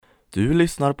Du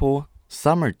lyssnar på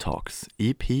Summer Talks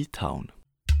i P-Town.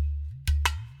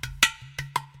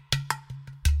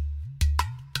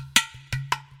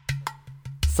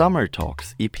 Summer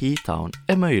Talks i P-Town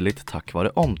är möjligt tack vare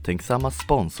omtänksamma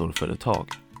sponsorföretag.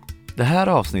 Det här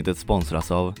avsnittet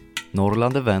sponsras av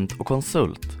Norrland Event och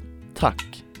Konsult.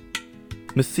 Tack!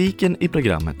 Musiken i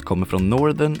programmet kommer från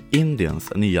Northern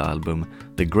Indians nya album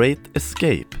The Great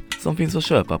Escape som finns att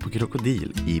köpa på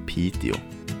Krokodil i Piteå.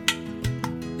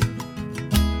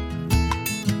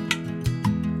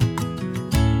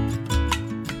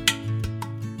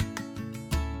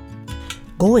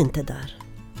 Gå inte där,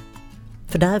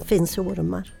 för där finns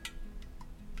ormar.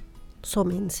 Så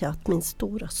minns jag att min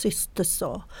stora syster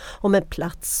sa om en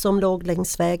plats som låg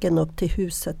längs vägen upp till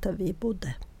huset där vi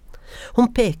bodde.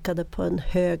 Hon pekade på en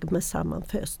hög med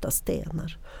sammanfösta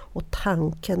stenar och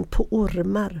tanken på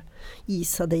ormar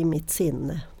isade i mitt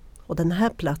sinne. Och den här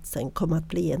platsen kom att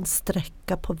bli en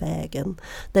sträcka på vägen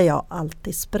där jag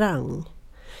alltid sprang.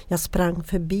 Jag sprang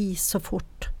förbi så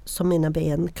fort som mina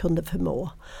ben kunde förmå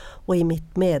och i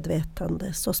mitt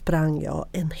medvetande så sprang jag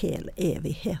en hel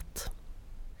evighet.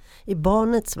 I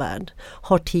barnets värld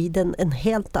har tiden en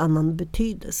helt annan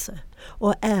betydelse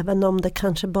och även om det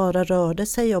kanske bara rörde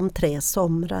sig om 3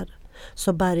 somrar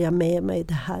så bär jag med mig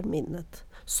det här minnet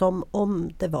som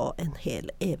om det var en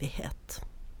hel evighet.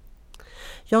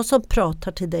 Jag som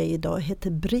pratar till dig idag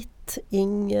heter Britt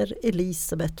Inger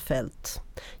Elisabeth Fält.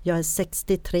 Jag är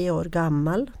 63 år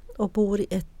gammal och bor i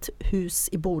ett hus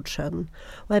i Bordsjön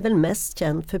och är väl mest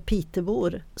känd för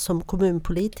Pitebor som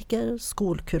kommunpolitiker,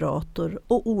 skolkurator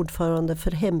och ordförande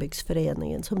för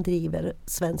hembygdsföreningen som driver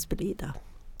Svensbylida.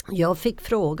 Jag fick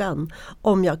frågan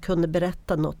om jag kunde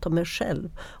berätta något om mig själv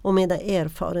och mina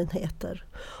erfarenheter.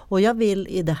 Och jag vill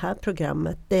i det här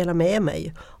programmet dela med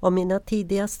mig om mina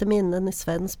tidigaste minnen i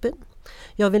Svensbyn.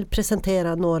 Jag vill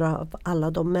presentera några av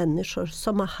alla de människor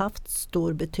som har haft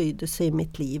stor betydelse i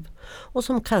mitt liv och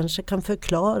som kanske kan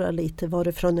förklara lite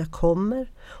varifrån jag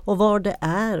kommer och vad det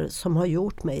är som har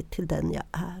gjort mig till den jag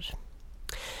är.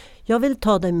 Jag vill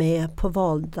ta dig med på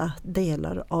valda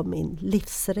delar av min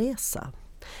livsresa.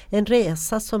 En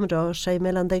resa som rör sig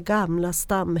mellan det gamla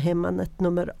stamhemmanet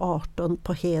nummer 18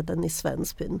 på Heden i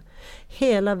Svensbyn,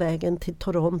 hela vägen till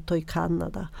Toronto i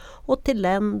Kanada och till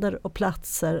länder och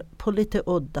platser på lite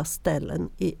udda ställen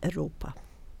i Europa.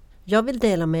 Jag vill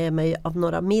dela med mig av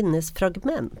några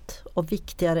minnesfragment och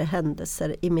viktigare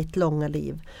händelser i mitt långa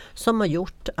liv som har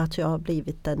gjort att jag har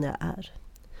blivit den jag är.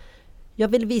 Jag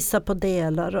vill visa på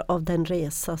delar av den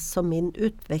resa som min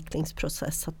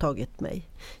utvecklingsprocess har tagit mig.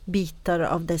 Bitar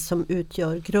av det som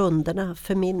utgör grunderna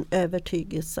för min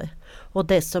övertygelse och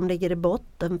det som ligger i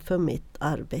botten för mitt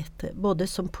arbete, både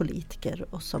som politiker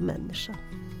och som människa.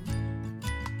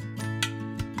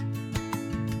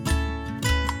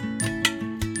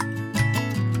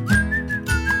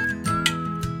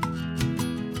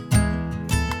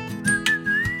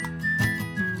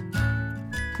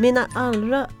 Mina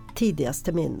allra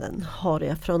tidigaste minnen har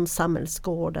jag från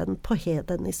Samhällsgården på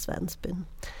Heden i Svensbyn.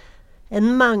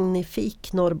 En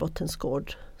magnifik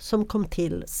Norrbottensgård som kom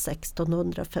till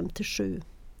 1657.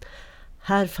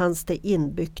 Här fanns det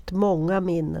inbyggt många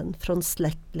minnen från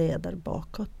släktleder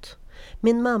bakåt.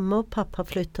 Min mamma och pappa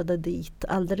flyttade dit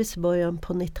alldeles i början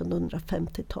på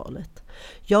 1950-talet.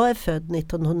 Jag är född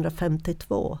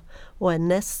 1952 och är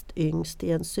näst yngst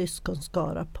i en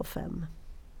syskonskara på 5.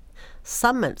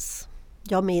 Samhälls.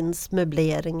 Jag minns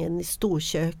möbleringen i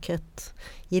storköket,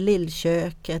 i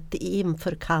lillköket, i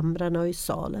införkamrarna och i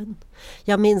salen.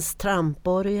 Jag minns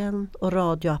trampborgen och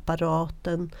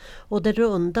radioapparaten och det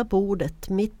runda bordet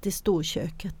mitt i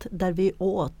storköket där vi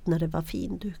åt när det var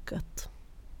findukat.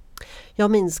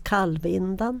 Jag minns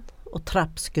kallvindan och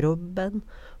trappskrubben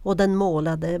och den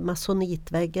målade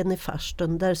masonitväggen i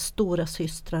farstun där stora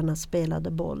systrarna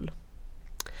spelade boll.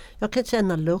 Jag kan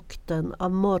känna lukten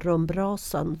av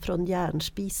morgonbrasan från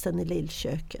järnspisen i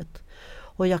lillköket.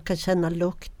 Och jag kan känna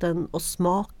lukten och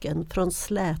smaken från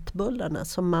slätbullarna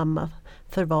som mamma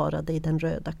förvarade i den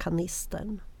röda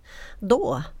kanistern.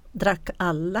 Då drack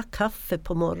alla kaffe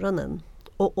på morgonen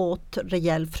och åt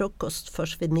rejäl frukost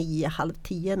först vid 9, halv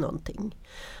 10 någonting.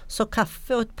 Så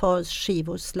kaffe och ett par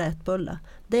skivor slätbullar,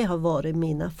 det har varit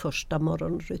mina första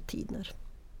morgonrutiner.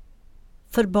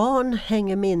 För barn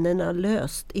hänger minnena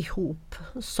löst ihop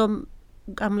som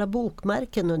gamla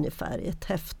bokmärken ungefär i ett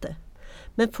häfte.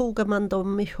 Men fogar man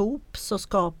dem ihop så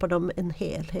skapar de en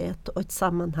helhet och ett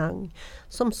sammanhang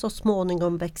som så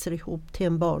småningom växer ihop till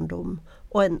en barndom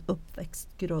och en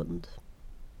uppväxtgrund.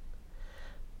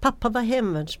 Pappa var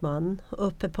hemvärnsman och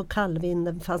uppe på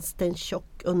kallvinden fanns det en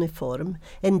tjock uniform,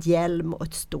 en hjälm och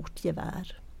ett stort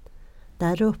gevär.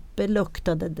 Där uppe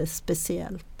luktade det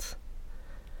speciellt.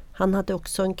 Han hade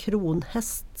också en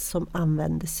kronhäst som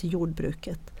användes i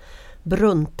jordbruket.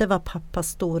 Brunte var pappas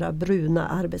stora bruna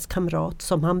arbetskamrat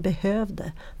som han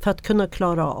behövde för att kunna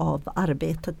klara av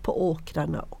arbetet på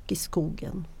åkrarna och i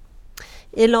skogen.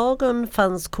 I lagen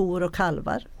fanns kor och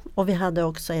kalvar och vi hade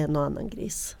också en och annan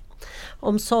gris.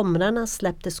 Om somrarna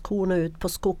släpptes korna ut på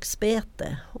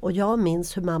skogsbete och jag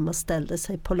minns hur mamma ställde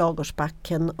sig på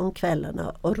ladugårdsbacken om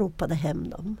kvällarna och ropade hem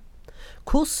dem.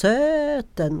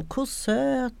 Kossöten,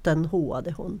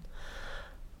 hoade hon.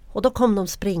 Och då kom de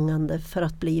springande för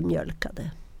att bli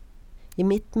mjölkade. I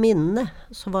mitt minne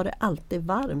så var det alltid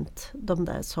varmt de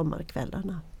där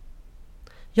sommarkvällarna.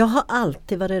 Jag har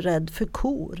alltid varit rädd för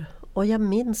kor och jag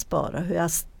minns bara hur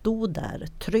jag stod där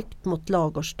tryckt mot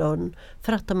ladugårdsdörren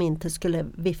för att de inte skulle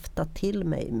vifta till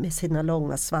mig med sina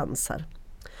långa svansar.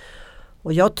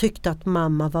 Och jag tyckte att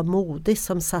mamma var modig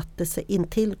som satte sig in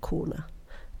till korna.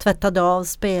 Tvättade av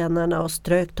spenarna och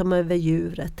strök dem över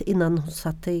djuret innan hon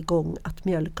satte igång att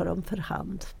mjölka dem för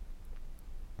hand.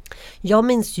 Jag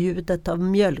minns ljudet av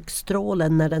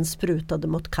mjölkstrålen när den sprutade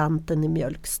mot kanten i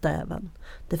mjölkstäven.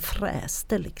 Det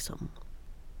fräste liksom.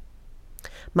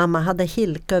 Mamma hade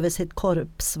hilka över sitt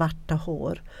korpsvarta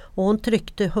hår och hon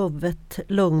tryckte huvudet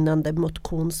lugnande mot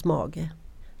kons mage.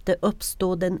 Det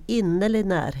uppstod en innerlig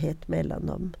närhet mellan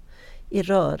dem i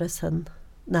rörelsen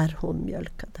när hon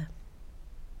mjölkade.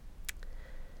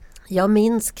 Jag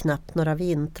minns knappt några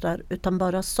vintrar utan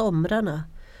bara somrarna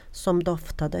som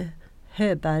doftade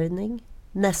höbärgning,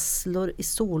 nässlor i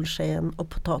solsken och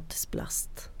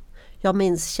potatisblast. Jag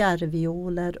minns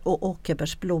kärrvioler och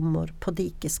åkerbärsblommor på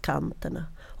dikeskanterna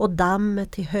och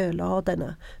dammet i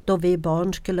höladerna då vi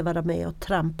barn skulle vara med och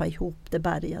trampa ihop det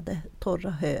bärgade torra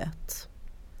höet.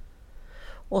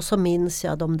 Och så minns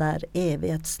jag de där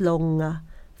evighetslånga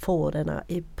fårorna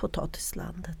i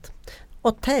potatislandet.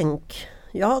 Och tänk,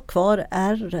 jag har kvar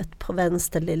ärret på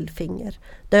vänster lillfinger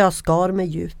där jag skar mig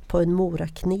djupt på en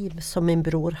morakniv som min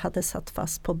bror hade satt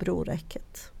fast på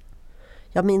broräcket.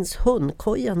 Jag minns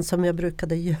hundkojan som jag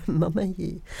brukade gömma mig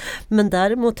i, men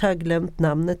däremot har jag glömt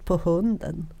namnet på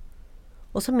hunden.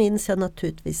 Och så minns jag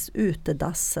naturligtvis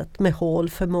utedasset med hål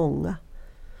för många.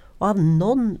 Och av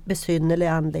någon besynnerlig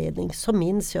anledning så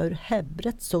minns jag hur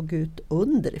häbbret såg ut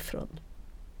underifrån.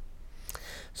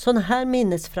 Sådana här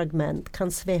minnesfragment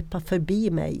kan svepa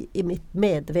förbi mig i mitt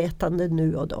medvetande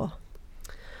nu och då.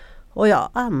 Och jag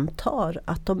antar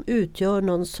att de utgör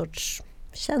någon sorts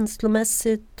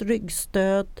känslomässigt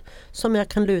ryggstöd som jag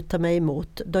kan luta mig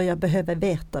emot då jag behöver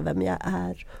veta vem jag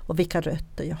är och vilka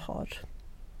rötter jag har.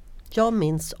 Jag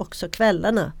minns också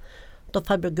kvällarna då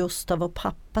farbror Gustav och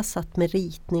pappa satt med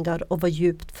ritningar och var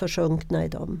djupt försjunkna i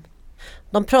dem.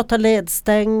 De pratade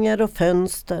ledstänger och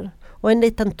fönster och en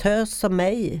liten tös som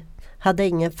mig hade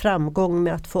ingen framgång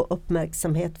med att få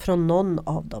uppmärksamhet från någon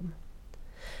av dem.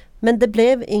 Men det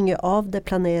blev inget av det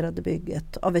planerade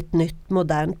bygget av ett nytt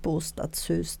modernt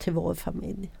bostadshus till vår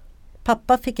familj.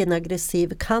 Pappa fick en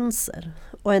aggressiv cancer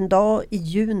och en dag i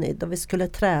juni då vi skulle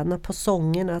träna på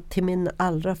sångerna till min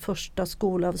allra första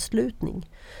skolavslutning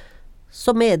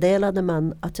så meddelade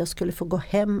man att jag skulle få gå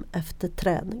hem efter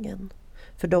träningen,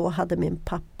 för då hade min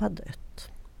pappa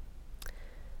dött.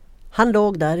 Han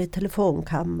låg där i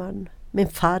telefonkammaren, min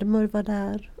farmor var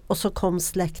där och så kom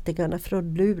släktingarna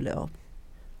från Luleå.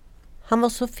 Han var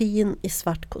så fin i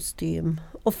svart kostym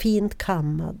och fint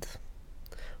kammad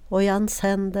och i hans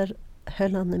händer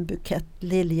höll han en bukett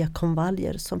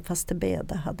liljekonvaljer som faste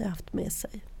Beda hade haft med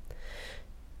sig.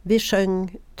 Vi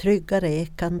sjöng Trygga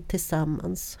rekan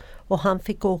tillsammans och han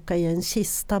fick åka i en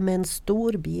kista med en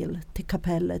stor bil till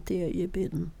kapellet i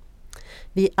Öjebyn.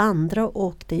 Vi andra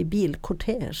åkte i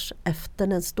bilkortege efter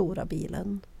den stora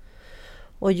bilen.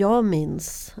 Och jag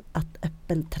minns att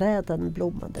äppelträden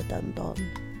blommade den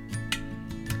dagen.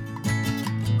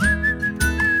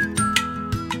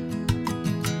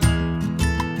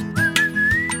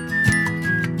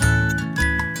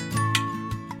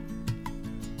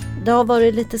 Det har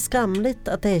varit lite skamligt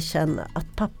att erkänna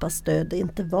att pappas död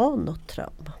inte var något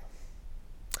trauma.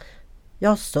 Jag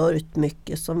har sörjt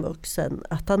mycket som vuxen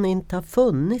att han inte har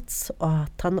funnits och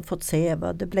att han har fått se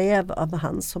vad det blev av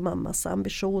hans och mammas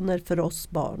ambitioner för oss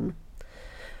barn.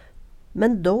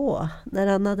 Men då, när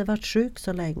han hade varit sjuk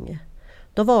så länge,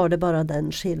 då var det bara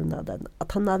den skillnaden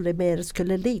att han aldrig mer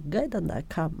skulle ligga i den där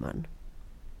kammaren.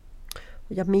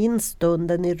 Jag minns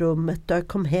stunden i rummet då jag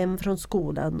kom hem från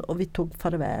skolan och vi tog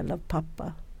farväl av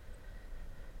pappa.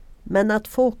 Men att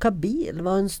få åka bil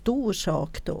var en stor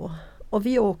sak då. Och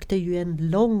vi åkte ju en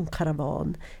lång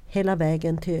karavan hela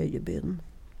vägen till Öjebyn.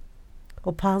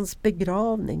 Och på hans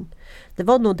begravning, det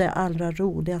var nog det allra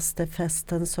roligaste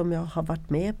festen som jag har varit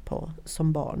med på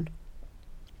som barn.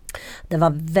 Det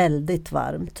var väldigt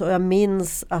varmt och jag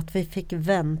minns att vi fick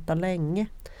vänta länge.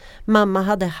 Mamma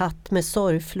hade hatt med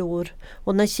sorgflor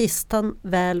och när kistan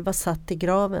väl var satt i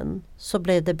graven så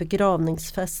blev det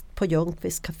begravningsfest på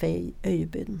Ljungqvists café i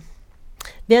Öjebyn.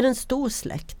 Vi är en stor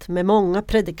släkt med många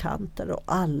predikanter och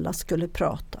alla skulle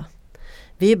prata.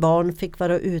 Vi barn fick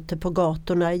vara ute på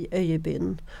gatorna i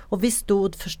Öjebyn och vi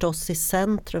stod förstås i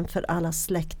centrum för alla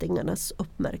släktingarnas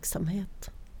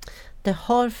uppmärksamhet. Det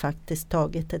har faktiskt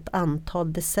tagit ett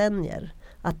antal decennier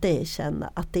att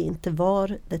erkänna att det inte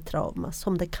var det trauma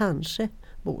som det kanske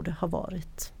borde ha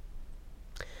varit.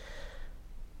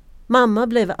 Mamma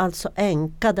blev alltså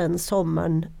änka den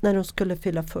sommaren när hon skulle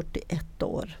fylla 41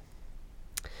 år.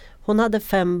 Hon hade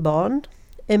 5 barn,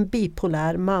 en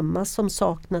bipolär mamma som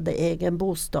saknade egen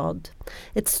bostad,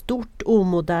 ett stort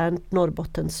omodernt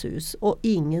Norrbottenshus och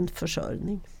ingen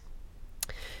försörjning.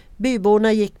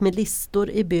 Byborna gick med listor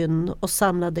i byn och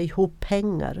samlade ihop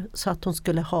pengar så att hon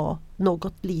skulle ha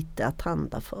något lite att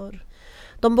handla för.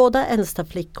 De båda äldsta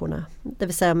flickorna, det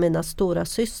vill säga mina stora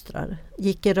systrar,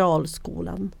 gick i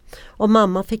realskolan och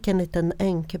mamma fick en liten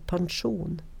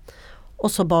änkepension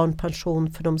och så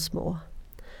barnpension för de små.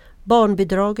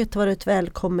 Barnbidraget var ett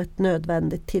välkommet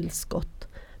nödvändigt tillskott,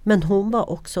 men hon var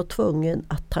också tvungen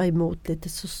att ta emot lite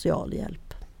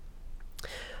socialhjälp.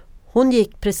 Hon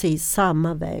gick precis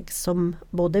samma väg som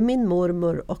både min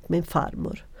mormor och min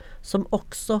farmor, som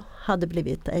också hade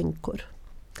blivit änkor.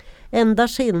 Enda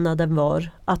skillnaden var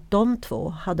att de två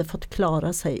hade fått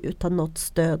klara sig utan något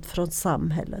stöd från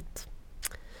samhället.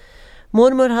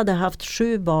 Mormor hade haft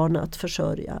 7 barn att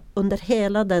försörja under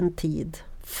hela den tid,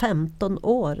 15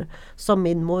 år, som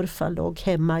min morfar låg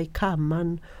hemma i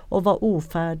kammaren och var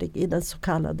ofärdig i den så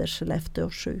kallade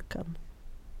Skellefteåsjukan.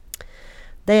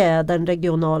 Det är den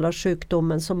regionala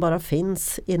sjukdomen som bara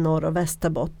finns i Norr- och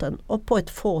Västerbotten och på ett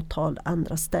fåtal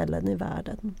andra ställen i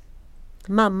världen.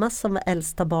 Mamma som var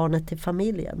äldsta barnet i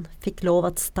familjen fick lov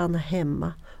att stanna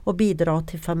hemma och bidra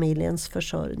till familjens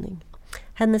försörjning.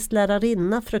 Hennes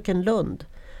lärarinna, fröken Lund,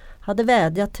 hade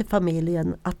vädjat till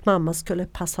familjen att mamma skulle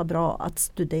passa bra att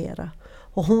studera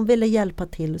och hon ville hjälpa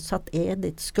till så att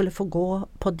Edith skulle få gå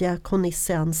på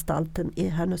diakonisseanstalten i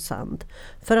Härnösand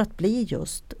för att bli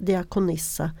just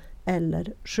diakonissa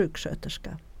eller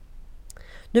sjuksköterska.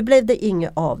 Nu blev det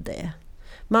inget av det.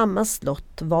 Mammas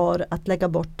lott var att lägga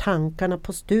bort tankarna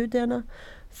på studierna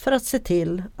för att se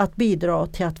till att bidra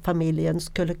till att familjen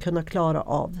skulle kunna klara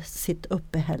av sitt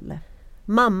uppehälle.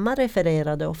 Mamma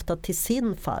refererade ofta till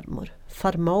sin farmor,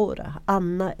 farmora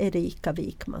Anna Erika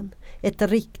Wikman, ett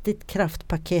riktigt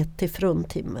kraftpaket till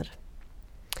fruntimmer.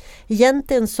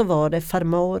 Egentligen så var det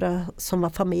farmora som var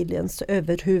familjens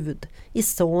överhuvud i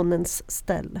sonens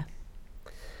ställe.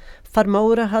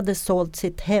 Farmora hade sålt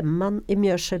sitt hemman i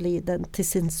Mjörsöliden till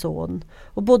sin son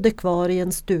och bodde kvar i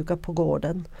en stuga på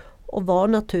gården och var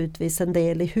naturligtvis en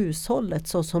del i hushållet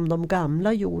så som de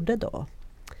gamla gjorde då.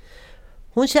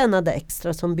 Hon tjänade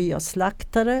extra som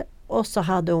byaslaktare och så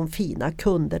hade hon fina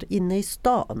kunder inne i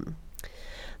stan.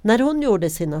 När hon gjorde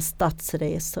sina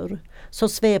stadsresor så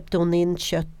svepte hon in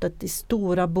köttet i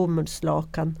stora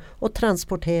bomullslakan och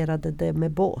transporterade det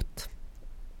med båt.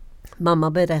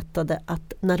 Mamma berättade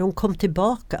att när hon kom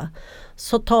tillbaka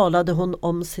så talade hon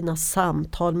om sina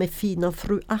samtal med fina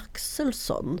fru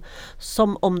Axelsson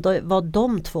som om det var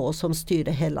de två som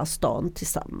styrde hela stan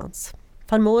tillsammans.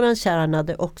 Farmoran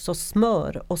kärnade också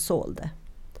smör och sålde.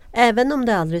 Även om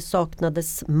det aldrig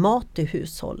saknades mat i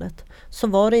hushållet så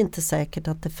var det inte säkert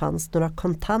att det fanns några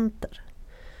kontanter.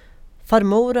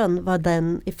 Farmoran var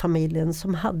den i familjen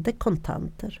som hade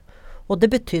kontanter och det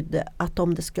betydde att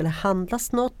om det skulle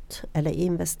handlas något eller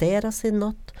investeras i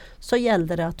något så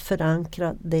gällde det att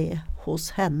förankra det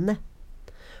hos henne.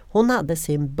 Hon hade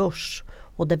sin börs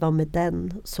och det var med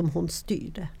den som hon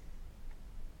styrde.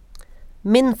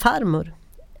 Min farmor,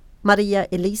 Maria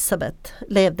Elisabeth,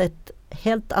 levde ett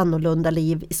helt annorlunda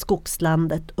liv i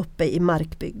skogslandet uppe i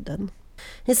markbygden.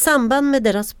 I samband med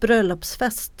deras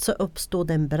bröllopsfest så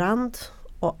uppstod en brand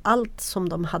och allt som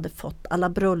de hade fått, alla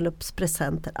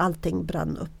bröllopspresenter, allting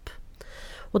brann upp.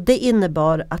 Och det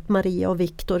innebar att Maria och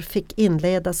Viktor fick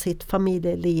inleda sitt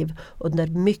familjeliv under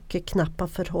mycket knappa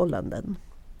förhållanden.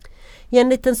 I en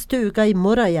liten stuga i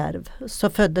Morajärv så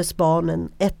föddes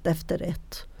barnen ett efter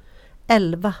ett.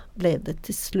 11 blev det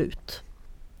till slut.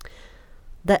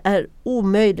 Det är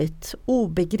omöjligt,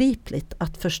 obegripligt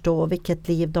att förstå vilket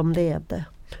liv de levde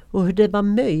och hur det var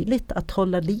möjligt att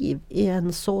hålla liv i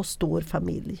en så stor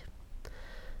familj.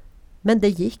 Men det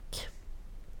gick.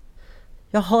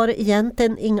 Jag har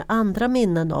egentligen inga andra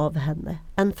minnen av henne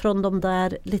än från de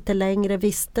där lite längre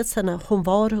vistelserna hon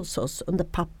var hos oss under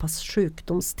pappas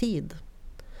sjukdomstid.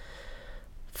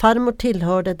 Farmor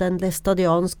tillhörde den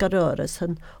lästadianska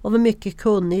rörelsen och var mycket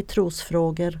kunnig i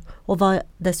trosfrågor och var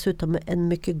dessutom en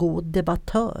mycket god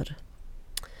debattör.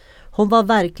 Hon var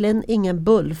verkligen ingen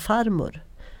bullfarmor,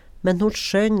 men hon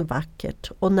sjöng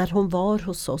vackert och när hon var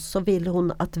hos oss så ville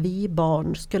hon att vi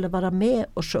barn skulle vara med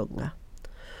och sjunga.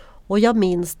 Och jag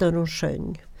minns när hon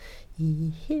sjöng: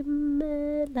 i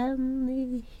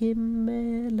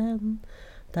himmelen,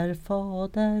 där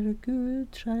Fader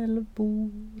Gud själv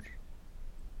bor.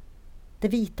 Det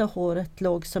vita håret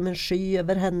låg som en sky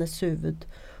över hennes huvud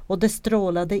och det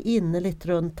strålade innerligt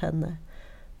runt henne.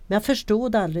 Men jag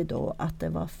förstod aldrig då att det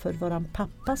var för våran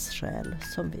pappas själ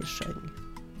som vi sjöng.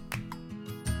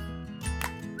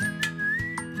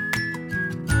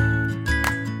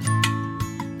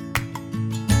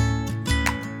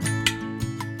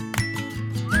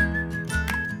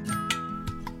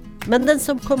 Men den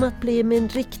som kom att bli min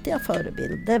riktiga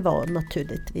förebild, det var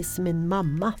naturligtvis min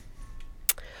mamma.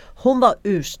 Hon var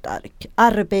urstark,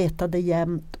 arbetade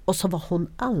jämt och så var hon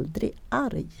aldrig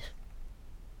arg.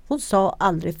 Hon sa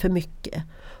aldrig för mycket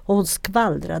och hon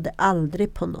skvallrade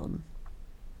aldrig på någon.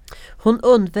 Hon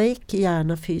undvek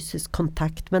gärna fysisk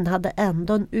kontakt men hade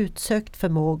ändå en utsökt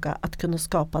förmåga att kunna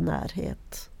skapa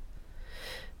närhet.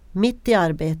 Mitt i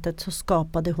arbetet så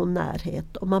skapade hon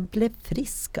närhet och man blev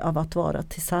frisk av att vara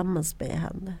tillsammans med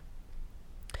henne.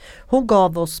 Hon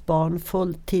gav oss barn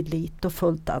full tillit och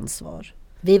fullt ansvar.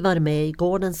 Vi var med i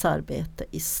gårdens arbete,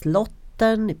 i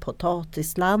slotten, i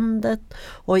potatislandet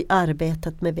och i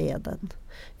arbetet med veden.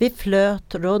 Vi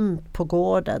flöt runt på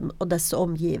gården och dess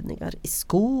omgivningar, i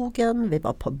skogen, vi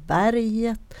var på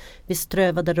berget, vi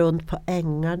strövade runt på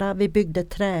ängarna, vi byggde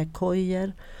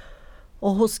träkojor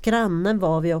och hos grannen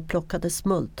var vi och plockade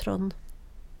smultron.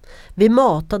 Vi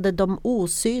matade de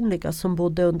osynliga som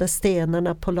bodde under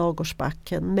stenarna på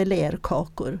Lagårdsbacken med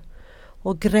lerkakor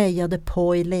och grejade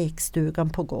på i lekstugan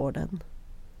på gården.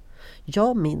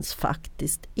 Jag minns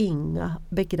faktiskt inga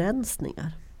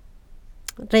begränsningar.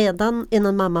 Redan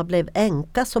innan mamma blev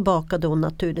änka så bakade hon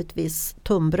naturligtvis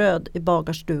tunnbröd i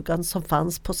bagarstugan som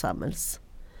fanns på Sammels.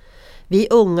 Vi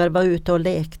ungar var ute och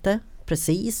lekte,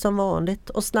 precis som vanligt,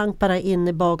 och slank bara in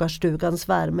i bagarstugans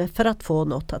värme för att få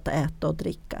något att äta och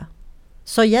dricka.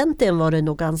 Så egentligen var det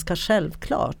nog ganska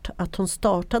självklart att hon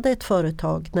startade ett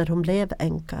företag när hon blev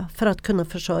änka för att kunna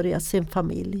försörja sin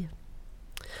familj.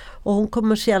 Och hon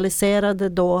kommersialiserade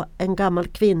då en gammal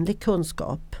kvinnlig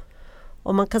kunskap.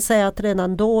 Och man kan säga att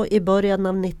redan då i början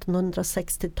av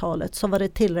 1960-talet så var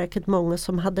det tillräckligt många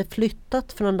som hade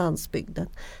flyttat från landsbygden,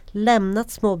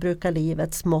 lämnat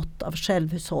småbrukarlivets mått av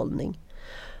självhushållning,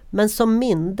 men som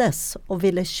mindes och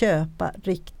ville köpa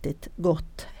riktigt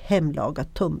gott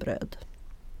hemlagat tunnbröd.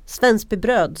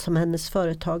 Svensbybröd, som hennes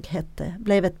företag hette,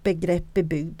 blev ett begrepp i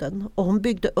bygden och hon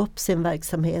byggde upp sin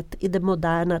verksamhet i det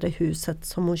modernare huset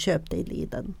som hon köpte i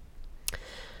Liden.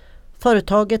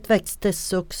 Företaget växte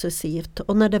successivt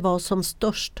och när det var som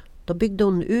störst då byggde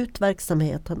hon ut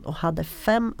verksamheten och hade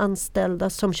 5 anställda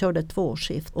som körde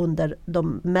 2-skift under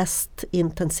de mest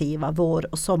intensiva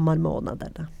vår- och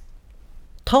sommarmånaderna.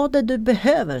 Ta det du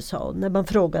behöver, sa hon när man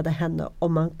frågade henne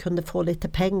om man kunde få lite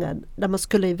pengar när man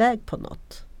skulle iväg på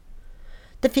något.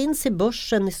 Det finns i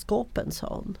börsen i skåpen,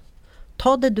 sa hon.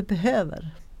 Ta det du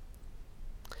behöver.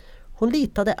 Hon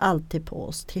litade alltid på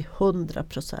oss till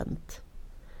 100%.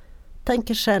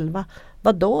 Tänker själva,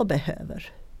 vad då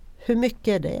behöver? Hur mycket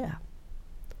är det?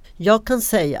 Jag kan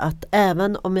säga att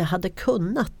även om jag hade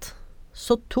kunnat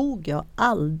så tog jag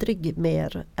aldrig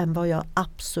mer än vad jag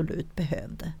absolut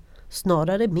behövde.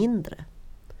 Snarare mindre.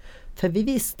 För vi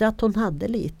visste att hon hade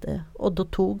lite och då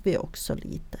tog vi också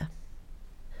lite.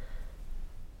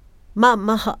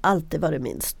 Mamma har alltid varit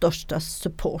min största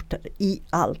supporter i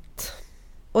allt.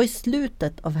 Och i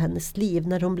slutet av hennes liv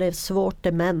när hon blev svårt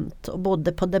dement och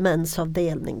bodde på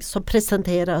demensavdelning så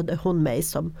presenterade hon mig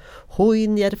som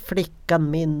Hojnjer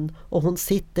flickan min och hon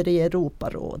sitter i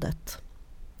Europarådet.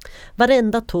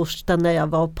 Varenda torsdag när jag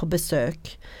var på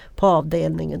besök på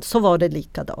avdelningen så var det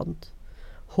likadant.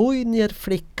 Hojnjer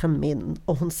flickan min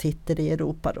och hon sitter i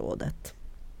Europarådet.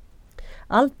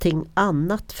 Allting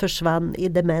annat försvann i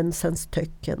demensens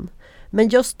töcken. Men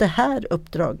just det här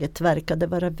uppdraget verkade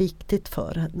vara viktigt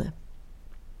för henne.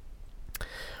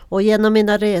 Och genom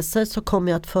mina resor så kom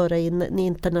jag att föra in en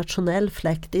internationell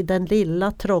fläkt i den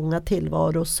lilla trånga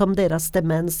tillvaro som deras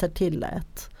demenser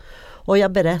tillät. Och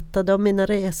jag berättade om mina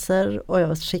resor och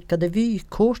jag skickade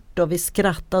vykort och vi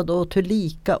skrattade åt hur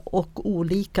lika och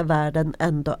olika världen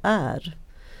ändå är.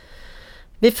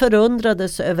 Vi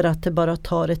förundrades över att det bara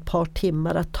tar ett par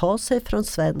timmar att ta sig från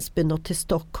Svensbyn och till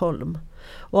Stockholm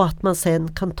och att man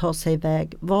sen kan ta sig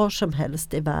iväg var som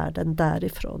helst i världen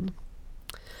därifrån.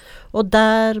 Och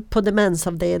där på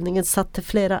demensavdelningen satt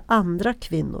flera andra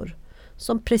kvinnor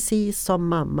som precis som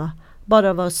mamma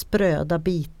bara var spröda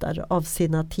bitar av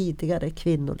sina tidigare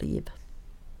kvinnoliv.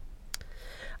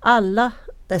 Alla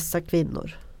dessa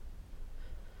kvinnor,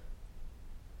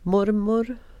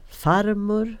 mormor,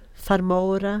 farmor,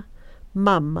 farmora,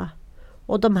 mamma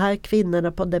och de här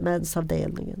kvinnorna på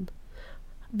demensavdelningen,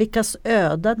 vilkas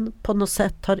öden på något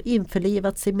sätt har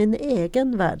införlivats i min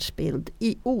egen världsbild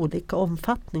i olika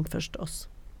omfattning förstås.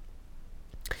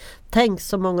 Tänk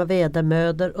så många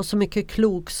vedermödor och så mycket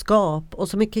klokskap och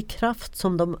så mycket kraft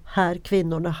som de här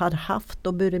kvinnorna har haft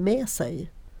och burit med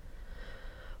sig.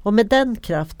 Och med den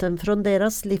kraften från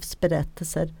deras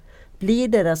livsberättelser blir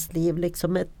deras liv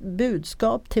liksom ett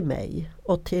budskap till mig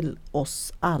och till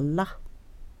oss alla.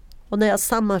 Och när jag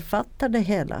sammanfattar det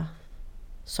hela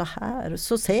så här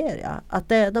så ser jag att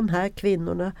det är de här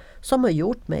kvinnorna som har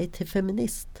gjort mig till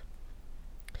feminist.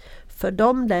 För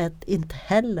de lät inte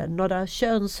heller några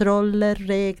könsroller,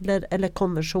 regler eller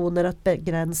konventioner att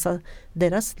begränsa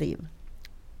deras liv.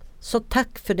 Så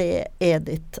tack för det,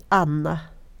 Edith, Anna,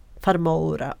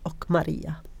 Farmora och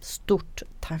Maria. Stort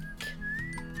tack!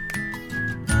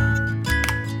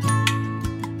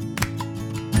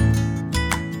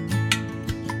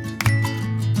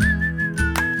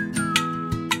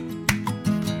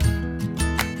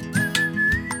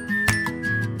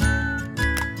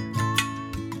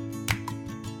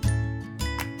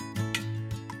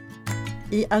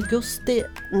 I augusti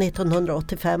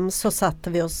 1985 så satte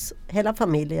vi oss hela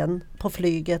familjen på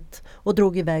flyget och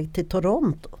drog iväg till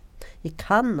Toronto i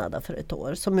Kanada för ett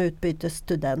år som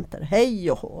utbytesstudenter.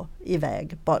 Hej och hå,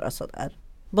 iväg bara sådär.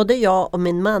 Både jag och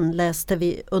min man läste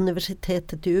vid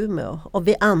universitetet i Umeå och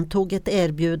vi antog ett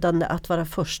erbjudande att vara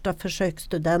första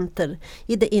försöksstudenter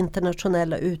i det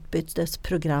internationella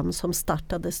utbytesprogram som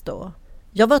startades då.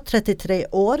 Jag var 33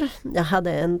 år, jag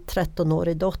hade en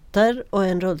 13-årig dotter och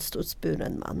en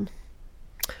rullstolsburen man.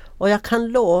 Och jag kan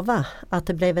lova att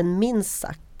det blev en minst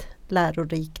sagt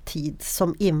lärorik tid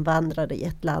som invandrare i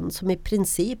ett land som i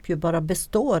princip ju bara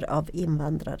består av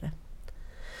invandrare.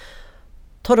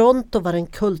 Toronto var en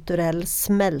kulturell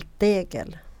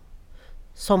smältdegel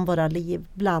som våra liv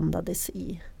blandades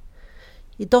i.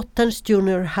 I dotterns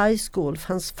junior high school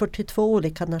fanns 42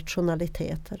 olika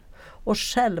nationaliteter. Och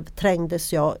själv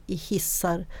trängdes jag i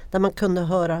hissar där man kunde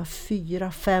höra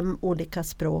 4-5 olika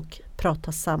språk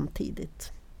pratas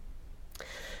samtidigt.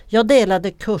 Jag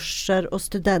delade kurser och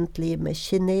studentliv med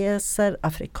kineser,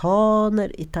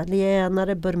 afrikaner,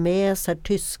 italienare, burmeser,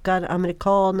 tyskar,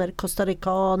 amerikaner,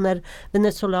 costaricaner,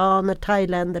 venezolaner,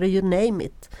 thailändare, you name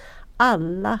it.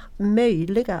 Alla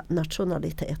möjliga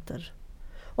nationaliteter.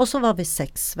 Och så var vi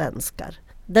 6 svenskar.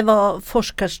 Det var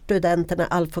forskarstudenterna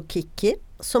Alf och Kiki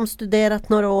som studerat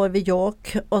några år vid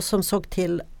York och som såg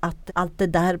till att allt det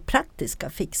där praktiska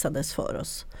fixades för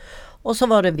oss. Och så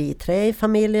var det vi 3 i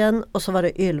familjen och så var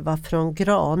det Ylva från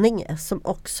Graninge som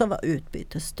också var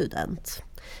utbytesstudent.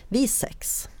 Vi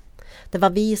 6. Det var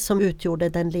vi som utgjorde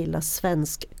den lilla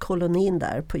svensk kolonin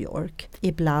där på York,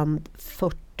 ibland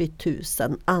 40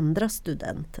 000 andra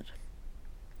studenter.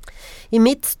 I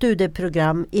mitt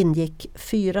studieprogram ingick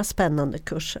 4 spännande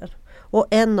kurser och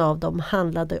en av dem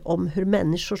handlade om hur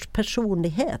människors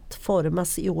personlighet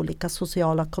formas i olika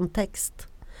sociala kontext.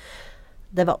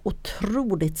 Det var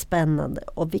otroligt spännande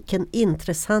och vilken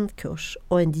intressant kurs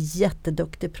och en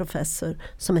jätteduktig professor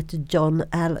som heter John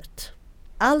Allert.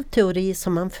 All teori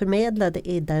som man förmedlade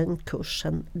i den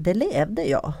kursen, det levde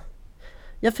jag.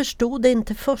 Jag förstod det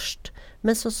inte först,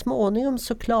 men så småningom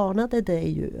så klarnade det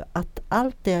ju att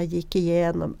allt det jag gick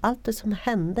igenom, allt det som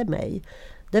hände mig,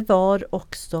 det var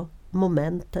också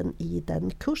momenten i den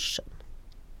kursen.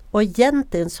 Och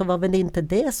egentligen så var väl inte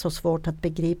det så svårt att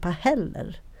begripa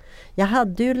heller. Jag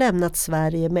hade ju lämnat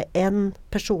Sverige med en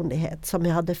personlighet som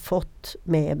jag hade fått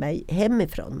med mig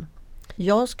hemifrån.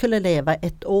 Jag skulle leva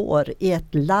ett år i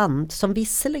ett land som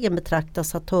visserligen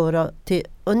betraktas att höra till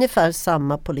ungefär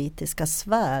samma politiska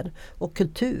sfär och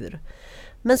kultur,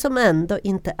 men som ändå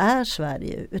inte är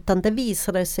Sverige, utan det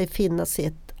visade sig finnas i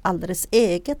ett alldeles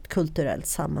eget kulturellt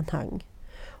sammanhang.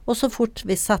 Och så fort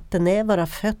vi satte ner våra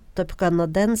fötter på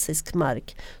kanadensisk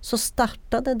mark så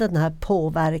startade den här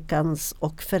påverkans-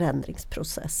 och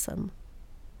förändringsprocessen.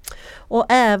 Och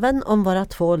även om våra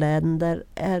 2 länder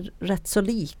är rätt så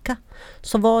lika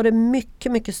så var det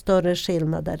mycket, mycket större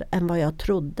skillnader än vad jag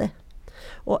trodde.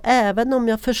 Och även om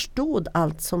jag förstod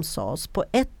allt som sades på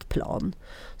ett plan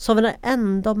så var det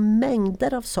ändå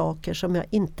mängder av saker som jag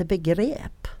inte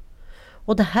begrep.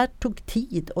 Och det här tog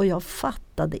tid och jag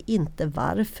fattade inte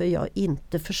varför jag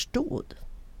inte förstod.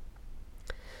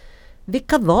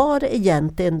 Vilka var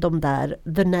egentligen de där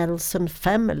The Nelson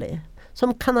Family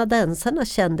som kanadensarna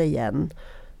kände igen,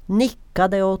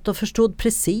 nickade åt och förstod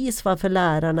precis varför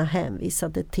lärarna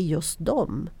hänvisade till just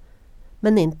dem?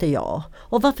 Men inte jag.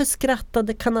 Och varför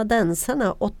skrattade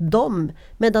kanadensarna åt dem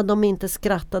medan de inte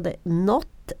skrattade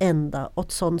något enda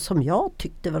åt sånt som jag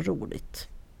tyckte var roligt?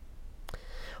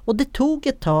 Och det tog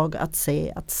ett tag att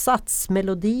se att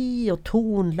satsmelodi och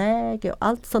tonläge och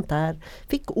allt sånt där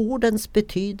fick ordens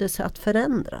betydelse att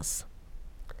förändras.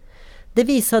 Det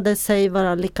visade sig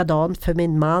vara likadant för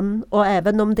min man och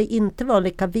även om det inte var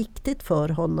lika viktigt för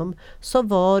honom så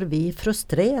var vi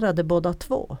frustrerade båda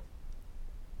två.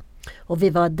 Och vi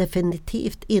var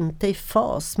definitivt inte i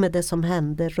fas med det som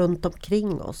hände runt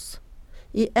omkring oss.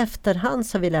 I efterhand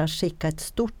så vill jag skicka ett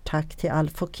stort tack till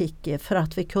Alf och Kikki för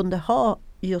att vi kunde ha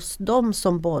just dem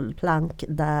som bollplank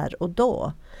där och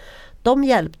då. De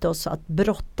hjälpte oss att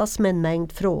brottas med en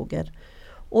mängd frågor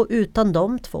och utan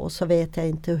de två så vet jag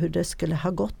inte hur det skulle ha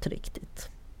gått riktigt.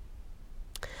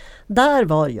 Där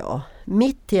var jag,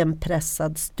 mitt i en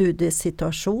pressad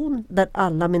studiesituation där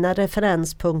alla mina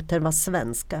referenspunkter var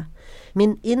svenska.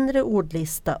 Min inre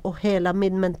ordlista och hela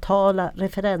min mentala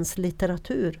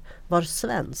referenslitteratur var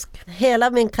svensk. Hela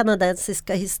min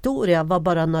kanadensiska historia var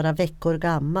bara några veckor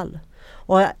gammal.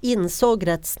 Och jag insåg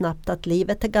rätt snabbt att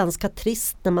livet är ganska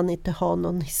trist när man inte har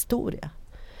någon historia.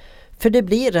 För det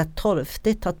blir rätt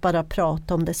torftigt att bara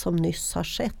prata om det som nyss har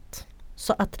skett.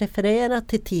 Så att referera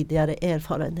till tidigare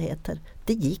erfarenheter,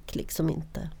 det gick liksom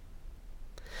inte.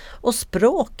 Och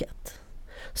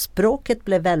språket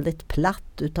blev väldigt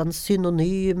platt utan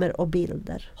synonymer och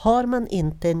bilder. Har man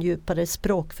inte en djupare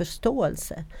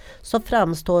språkförståelse så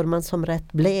framstår man som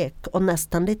rätt blek och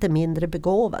nästan lite mindre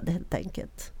begåvad helt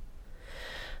enkelt.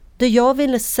 Det jag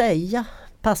ville säga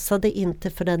passade inte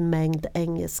för den mängd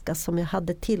engelska som jag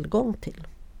hade tillgång till.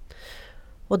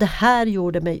 Och det här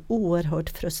gjorde mig oerhört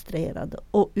frustrerad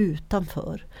och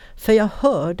utanför. För jag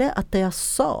hörde att det jag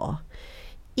sa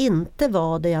inte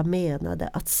var det jag menade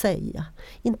att säga.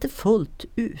 Inte fullt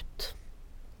ut.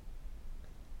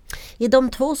 I de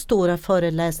 2 stora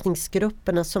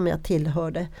föreläsningsgrupperna som jag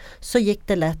tillhörde så gick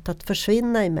det lätt att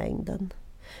försvinna i mängden.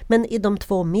 Men i de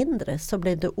 2 mindre så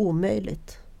blev det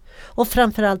omöjligt. Och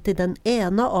framförallt i den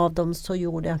ena av dem så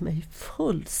gjorde jag mig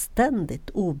fullständigt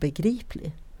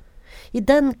obegriplig. I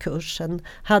den kursen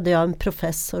hade jag en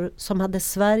professor som hade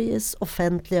Sveriges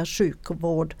offentliga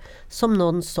sjukvård som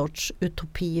någon sorts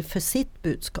utopi för sitt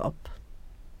budskap.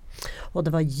 Och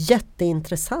det var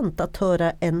jätteintressant att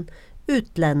höra en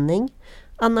utlänning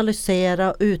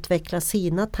analysera och utveckla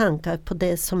sina tankar på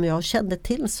det som jag kände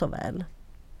till så väl.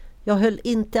 Jag höll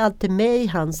inte alltid med i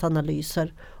hans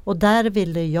analyser och där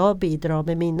ville jag bidra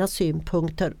med mina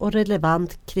synpunkter och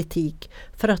relevant kritik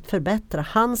för att förbättra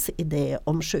hans idé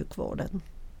om sjukvården.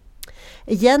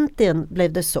 Egentligen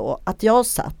blev det så att jag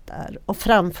satt där och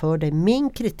framförde min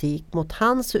kritik mot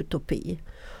hans utopi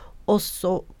och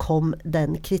så kom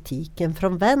den kritiken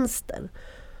från vänster.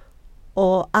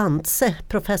 Och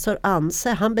professor Anse,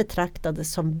 han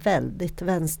betraktades som väldigt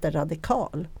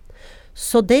vänsterradikal.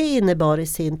 Så det innebar i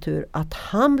sin tur att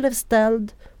han blev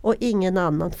ställd och ingen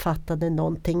annan fattade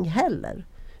någonting heller,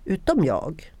 utom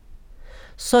jag.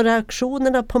 Så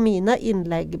reaktionerna på mina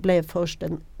inlägg blev först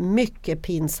en mycket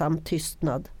pinsam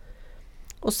tystnad.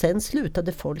 Och sen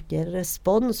slutade folk ge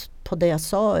respons på det jag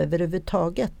sa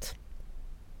överhuvudtaget.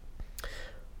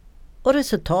 Och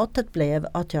resultatet blev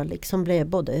att jag liksom blev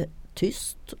både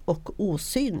tyst och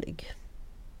osynlig.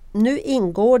 Nu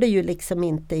ingår det ju liksom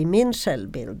inte i min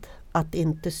självbild att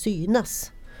inte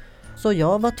synas. Så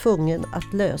jag var tvungen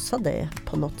att lösa det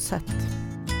på något sätt.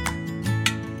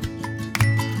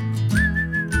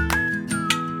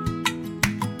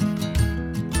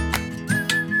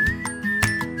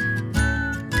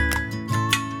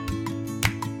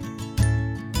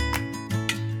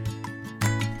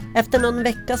 Efter någon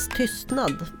veckas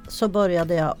tystnad så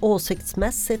började jag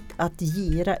åsiktsmässigt att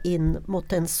gira in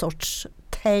mot en sorts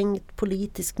tänkt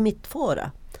politisk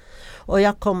mittfåra. Och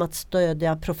jag kom att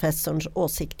stödja professorns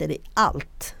åsikter i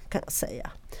allt, kan jag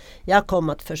säga. Jag kom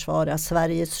att försvara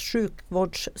Sveriges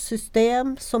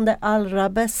sjukvårdssystem som det allra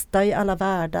bästa i alla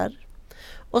världar.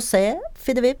 Och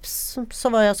fidevips, så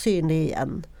var jag synlig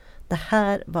igen. Det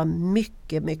här var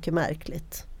mycket, mycket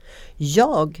märkligt.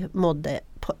 Jag mådde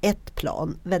på ett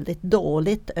plan väldigt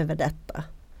dåligt över detta.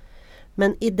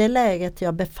 Men i det läget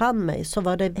jag befann mig så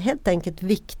var det helt enkelt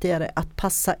viktigare att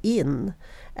passa in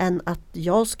än att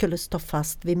jag skulle stå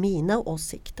fast vid mina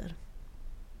åsikter.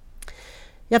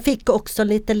 Jag fick också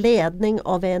lite ledning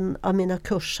av en av mina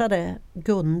kursare,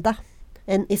 Gunda,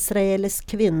 en israelisk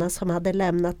kvinna som hade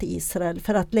lämnat Israel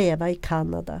för att leva i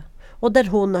Kanada och där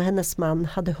hon och hennes man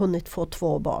hade hunnit få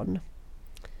 2 barn.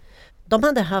 De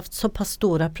hade haft så pass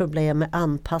stora problem med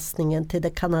anpassningen till det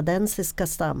kanadensiska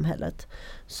samhället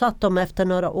så att de efter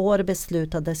några år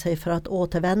beslutade sig för att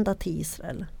återvända till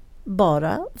Israel.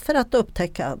 Bara för att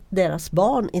upptäcka att deras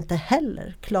barn inte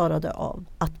heller klarade av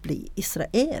att bli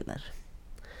israeler.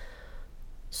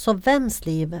 Så vems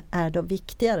liv är då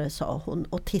viktigare, sa hon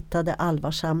och tittade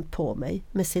allvarsamt på mig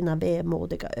med sina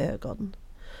vemodiga ögon.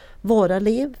 Våra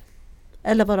liv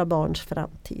eller våra barns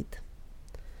framtid?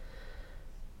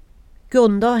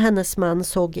 Gunda och hennes man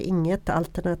såg inget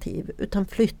alternativ utan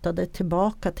flyttade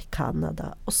tillbaka till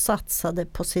Kanada och satsade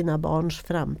på sina barns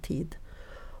framtid.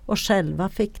 Och själva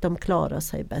fick de klara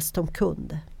sig bäst de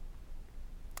kunde.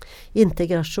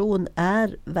 Integration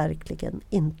är verkligen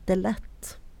inte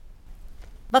lätt.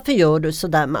 Varför gör du så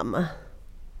där, mamma?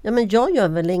 Ja, men jag gör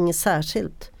väl inget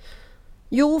särskilt.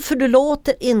 Jo, för du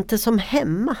låter inte som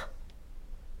hemma.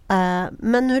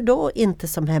 Men hur då inte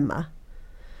som hemma?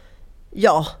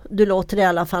 Ja, du låter i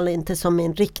alla fall inte som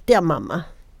min riktiga mamma.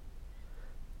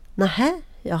 Nähä,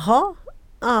 jaha.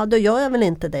 Ja, då gör jag väl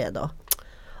inte det då.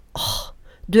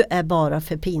 Du är bara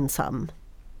för pinsam.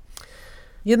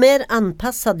 Ju mer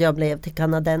anpassad jag blev till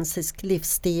kanadensisk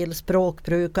livsstil,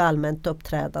 språkbruk och allmänt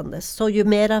uppträdande, så ju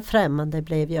mera främmande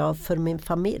blev jag för min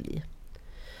familj.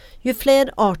 Ju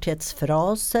fler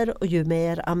artighetsfraser och ju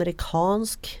mer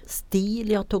amerikansk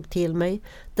stil jag tog till mig,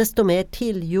 desto mer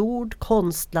tillgjord,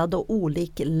 konstlad och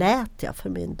olik lät jag för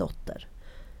min dotter.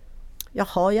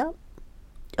 Jaha,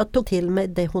 jag tog till mig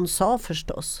det hon sa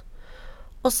förstås.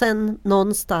 Och sen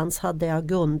någonstans hade jag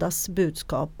Gundas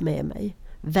budskap med mig.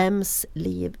 Vems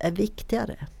liv är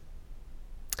viktigare?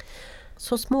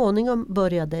 Så småningom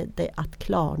började det att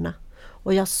klarna.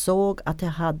 Och jag såg att jag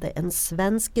hade en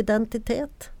svensk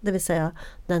identitet, det vill säga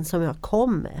den som jag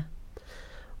kom med.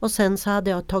 Och sen så hade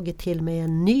jag tagit till mig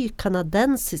en ny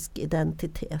kanadensisk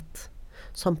identitet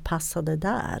som passade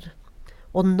där.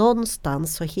 Och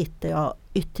någonstans så hittade jag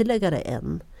ytterligare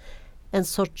en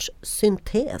sorts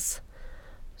syntes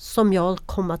som jag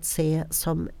kom att se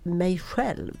som mig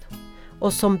själv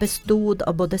och som bestod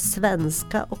av både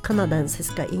svenska och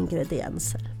kanadensiska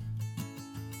ingredienser.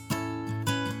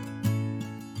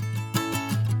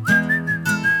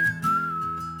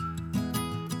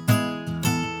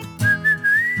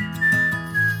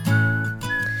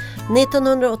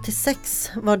 –1986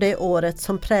 var det året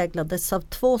som präglades av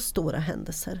 2 stora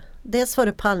händelser. Dels var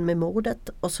det Palmemordet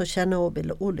och så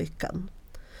Tjernobyl-olyckan.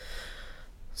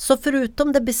 Så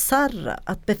förutom det bizarra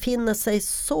att befinna sig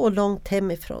så långt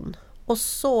hemifrån och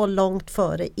så långt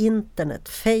före internet,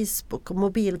 Facebook och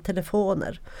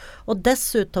mobiltelefoner och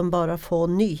dessutom bara få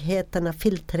nyheterna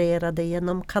filtrerade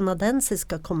genom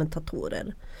kanadensiska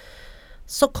kommentatorer,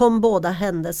 så kom båda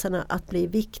händelserna att bli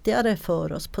viktigare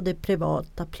för oss på det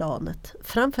privata planet.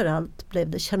 Framförallt blev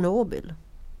det Tjernobyl.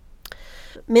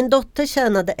 Min dotter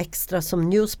tjänade extra som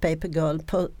newspaper girl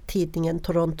på tidningen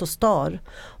Toronto Star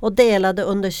och delade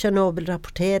under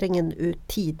Tjernobylrapporteringen ut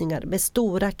tidningar med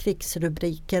stora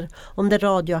krigsrubriker om det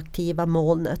radioaktiva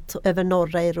molnet över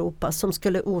norra Europa som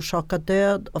skulle orsaka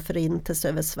död och förintelse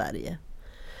över Sverige.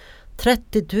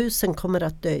 30 000 kommer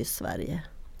att dö i Sverige.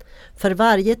 För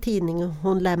varje tidning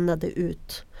hon lämnade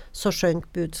ut så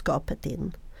sjönk budskapet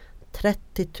in.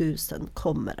 30 000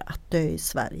 kommer att dö i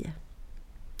Sverige.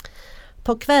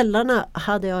 På kvällarna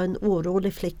hade jag en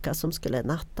orolig flicka som skulle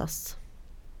nattas.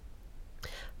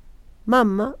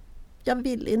 Mamma, jag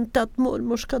vill inte att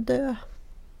mormor ska dö.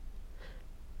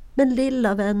 Men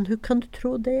lilla vän, hur kan du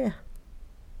tro det?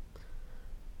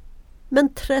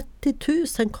 Men 30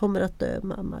 000 kommer att dö,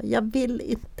 mamma. Jag vill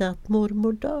inte att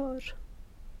mormor dör.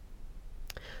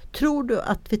 Tror du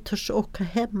att vi törs åka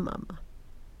hem, mamma?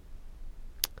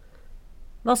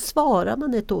 Vad svarar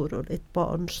man ett oroligt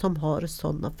barn som har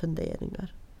sådana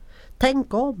funderingar?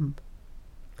 Tänk om.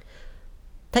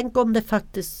 Tänk om det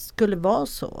faktiskt skulle vara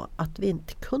så att vi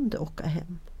inte kunde åka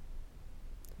hem.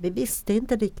 Vi visste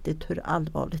inte riktigt hur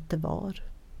allvarligt det var.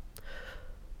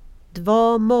 Det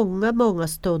var många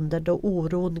stunder då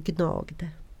oron gnagde.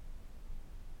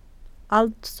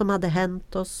 Allt som hade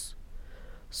hänt oss,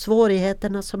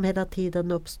 svårigheterna som hela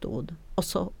tiden uppstod och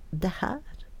så det här.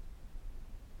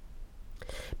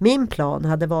 Min plan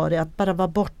hade varit att bara vara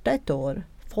borta ett år,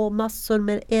 få massor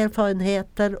med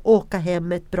erfarenheter, åka hem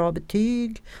med ett bra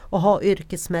betyg och ha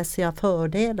yrkesmässiga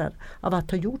fördelar av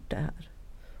att ha gjort det här.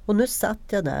 Och nu satt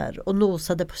jag där och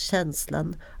nosade på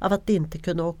känslan av att inte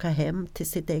kunna åka hem till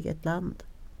sitt eget land.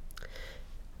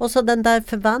 Och så den där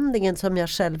förvandlingen som jag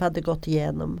själv hade gått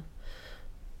igenom.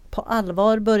 På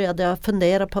allvar började jag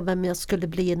fundera på vem jag skulle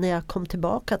bli när jag kom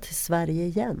tillbaka till Sverige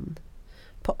igen.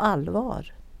 På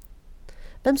allvar.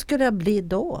 Vem skulle jag bli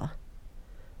då?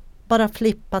 Bara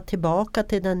flippa tillbaka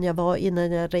till den jag var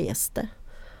innan jag reste?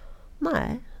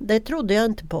 Nej, det trodde jag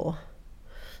inte på.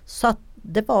 Så att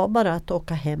det var bara att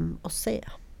åka hem och se.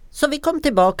 Så vi kom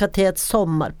tillbaka till ett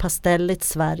sommarpastelligt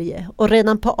Sverige och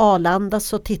redan på Arlanda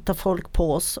så tittade folk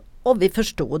på oss och vi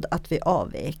förstod att vi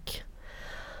avvek.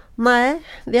 Nej,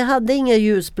 vi hade inget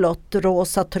ljusblått,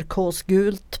 rosa,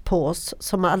 turkosgult på oss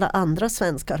som alla andra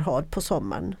svenskar har på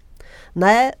sommaren.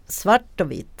 Nej, svart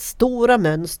och vitt, stora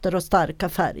mönster och starka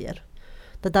färger.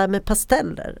 Det där med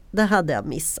pasteller, det hade jag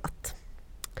missat.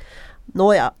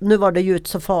 Nåja, nu var det ju inte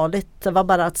så farligt. Det var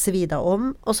bara att svida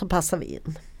om och så passade vi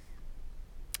in.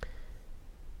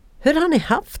 Hur har ni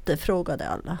haft det? Frågade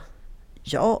alla.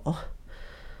 Ja,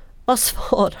 vad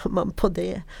svarar man på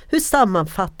det? Hur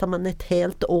sammanfattar man ett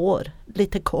helt år?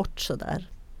 Lite kort sådär.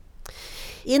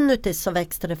 Inuti så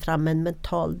växte det fram en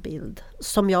mental bild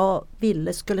som jag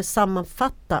ville skulle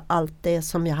sammanfatta allt det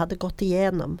som jag hade gått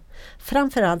igenom.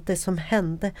 Framförallt det som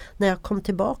hände när jag kom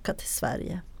tillbaka till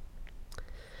Sverige.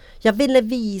 Jag ville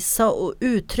visa och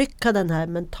uttrycka den här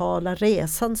mentala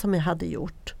resan som jag hade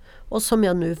gjort och som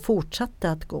jag nu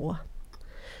fortsatte att gå.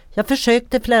 Jag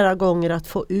försökte flera gånger att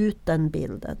få ut den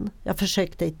bilden. Jag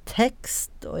försökte i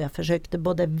text och jag försökte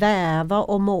både väva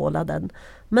och måla den.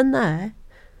 Men nej,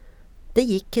 det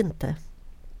gick inte.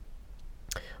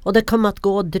 Och det kom att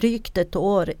gå drygt ett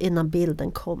år innan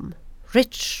bilden kom.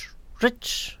 Rich.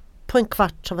 På en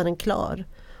kvart så var den klar.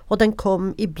 Och den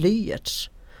kom i blyerts.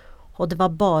 Och det var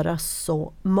bara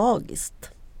så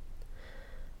magiskt.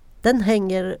 Den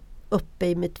hänger uppe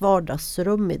i mitt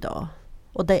vardagsrum idag.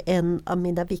 Och det är en av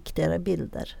mina viktigare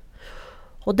bilder.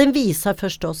 Och den visar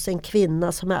förstås en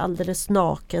kvinna som är alldeles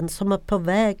naken, som är på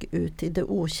väg ut i det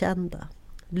okända.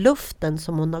 Luften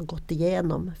som hon har gått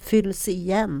igenom fylls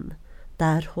igen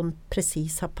där hon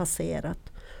precis har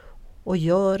passerat och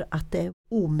gör att det är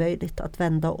omöjligt att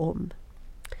vända om.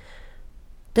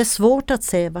 Det är svårt att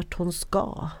se vart hon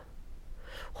ska.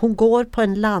 Hon går på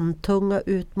en landtunga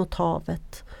ut mot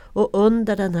havet och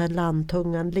under den här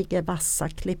landtungan ligger vassa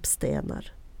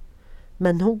klippstenar.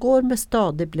 Men hon går med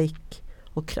stadig blick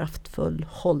och kraftfull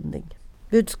hållning.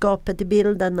 Budskapet i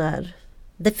bilden är: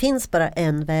 det finns bara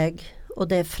en väg och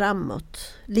det är framåt.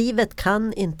 Livet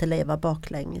kan inte leva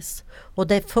baklänges och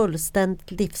det är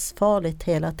fullständigt livsfarligt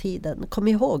hela tiden. Kom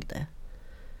ihåg det.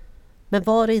 Men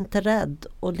var inte rädd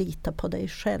och lita på dig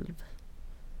själv.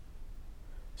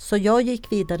 Så jag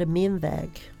gick vidare min väg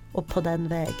och på den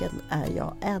vägen är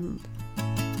jag än.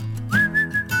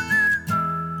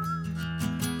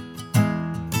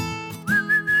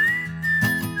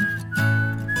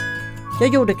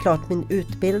 Jag gjorde klart min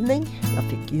utbildning, jag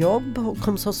fick jobb och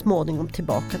kom så småningom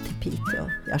tillbaka till Piteå.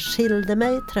 Jag skilde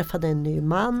mig, träffade en ny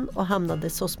man och hamnade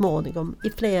så småningom i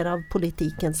flera av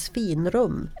politikens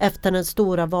finrum efter den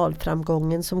stora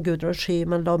valframgången som Gudrun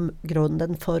Schyman la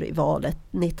grunden för i valet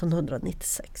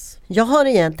 1996. Jag har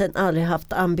egentligen aldrig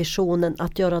haft ambitionen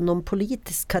att göra någon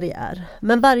politisk karriär,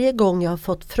 men varje gång jag har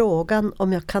fått frågan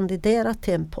om jag kandiderat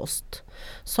till en post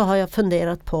så har jag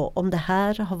funderat på om det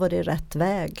här har varit rätt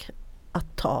väg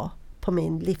att ta på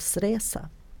min livsresa.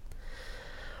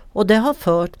 Och det har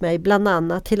fört mig bland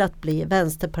annat till att bli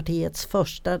Vänsterpartiets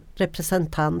första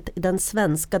representant i den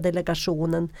svenska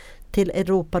delegationen till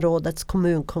Europarådets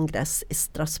kommunkongress i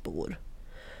Strasbourg.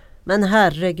 Men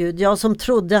herregud, jag som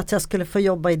trodde att jag skulle få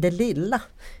jobba i det lilla.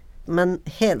 Men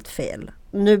helt fel.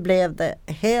 Nu blev det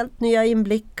helt nya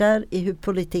inblickar i hur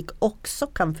politik också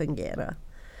kan fungera.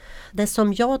 Det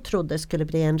som jag trodde skulle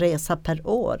bli en resa per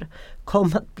år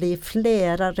kom att bli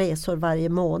flera resor varje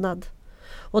månad.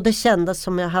 Och det kändes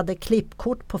som jag hade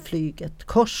klippkort på flyget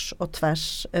kors och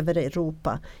tvärs över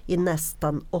Europa i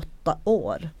nästan 8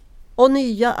 år. Och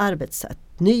nya arbetssätt,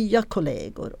 nya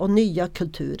kollegor och nya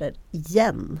kulturer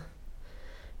igen.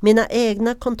 Mina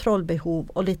egna kontrollbehov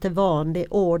och lite vanlig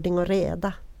ordning och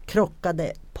reda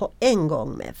krockade på en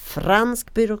gång med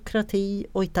fransk byråkrati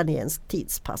och italiensk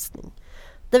tidspassning.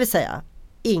 Det vill säga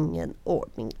ingen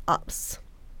ordning alls.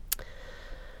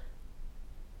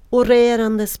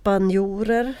 Orerande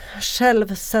spanjorer,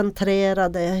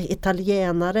 självcentrerade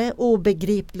italienare,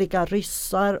 obegripliga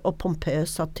ryssar och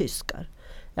pompösa tyskar.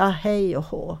 Ja, hej och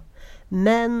hå.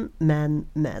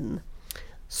 Men.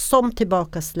 Som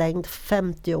tillbaka slängd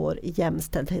 50 år i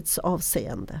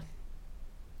jämställdhetsavseende.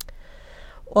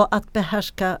 Och att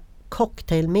behärska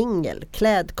cocktailmingel,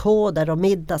 klädkoder och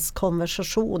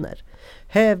middagskonversationer,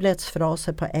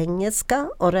 hövlighetsfraser på engelska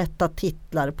och rätta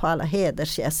titlar på alla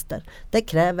hedersgäster. Det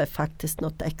kräver faktiskt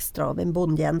något extra av en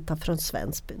bondjänta från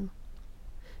Svensbyn.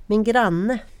 Min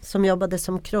granne som jobbade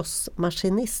som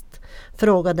crossmaskinist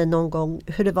frågade någon gång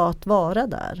hur det var att vara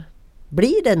där.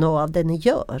 Blir det något av det ni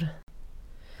gör?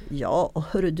 Ja,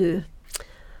 hörru du,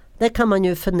 det kan man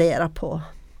ju fundera på.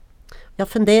 Jag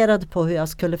funderade på hur jag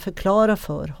skulle förklara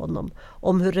för honom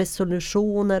om hur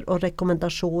resolutioner och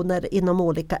rekommendationer inom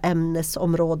olika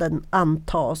ämnesområden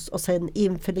antas och sedan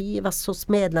införlivas hos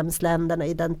medlemsländerna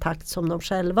i den takt som de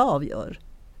själva avgör.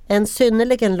 En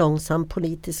synnerligen långsam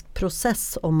politisk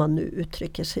process om man nu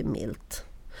uttrycker sig milt.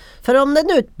 För om det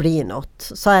nu blir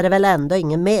något så är det väl ändå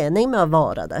ingen mening med att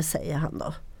vara där, säger han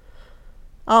då.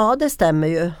 Ja, det stämmer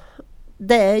ju.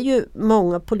 Det är ju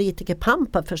många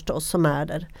politikerpampar förstås som är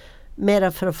där.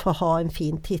 Mera för att få ha en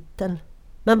fin titel.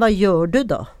 Men vad gör du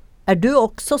då? Är du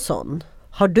också sån?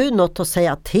 Har du något att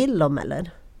säga till om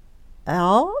eller?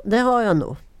 Ja, det har jag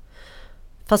nog.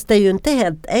 Fast det är ju inte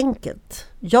helt enkelt.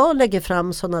 Jag lägger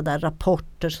fram sådana där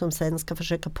rapporter som sen ska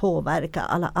försöka påverka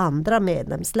alla andra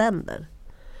medlemsländer.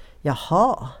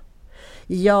 Jaha.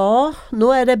 Ja, nu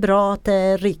är det bra att det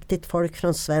är riktigt folk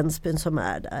från Svensbyn som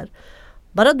är där.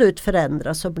 Bara du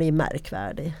förändras och blir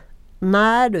märkvärdig.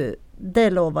 Nej du, det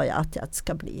lovar jag att jag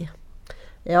ska bli.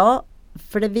 Ja,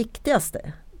 för det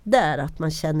viktigaste, det är att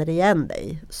man känner igen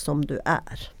dig som du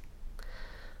är.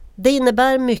 Det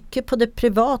innebär mycket på det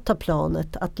privata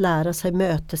planet att lära sig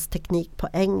mötesteknik på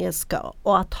engelska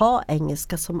och att ha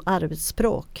engelska som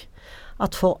arbetsspråk.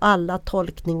 Att få alla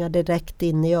tolkningar direkt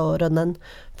in i öronen,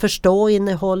 förstå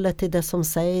innehållet i det som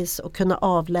sägs och kunna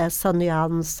avläsa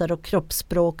nyanser och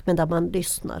kroppsspråk medan man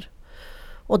lyssnar.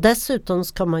 Och dessutom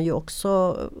ska man ju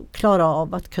också klara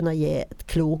av att kunna ge ett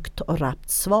klokt och rappt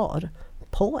svar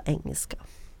på engelska.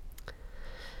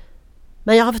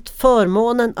 Men jag har haft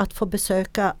förmånen att få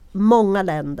besöka många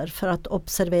länder för att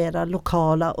observera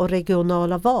lokala och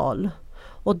regionala val.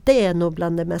 Och det är nog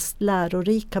bland det mest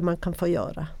lärorika man kan få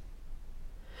göra.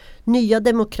 Nya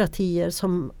demokratier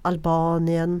som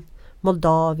Albanien,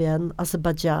 Moldavien,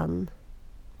 Azerbaijan.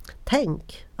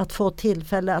 Tänk att få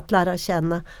tillfälle att lära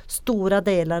känna stora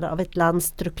delar av ett lands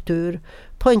struktur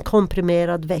på en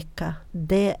komprimerad vecka.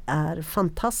 Det är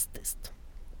fantastiskt.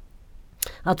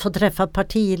 Att få träffa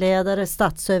partiledare,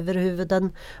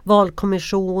 statsöverhuvuden,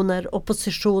 valkommissioner,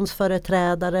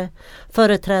 oppositionsföreträdare,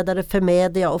 företrädare för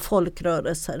media och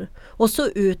folkrörelser och så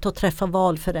ut och träffa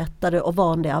valförrättare och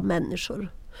vanliga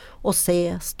människor och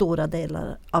se stora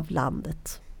delar av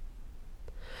landet.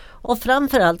 Och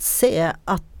framförallt se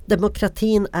att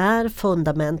demokratin är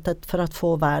fundamentet för att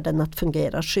få världen att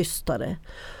fungera schysstare.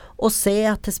 Och se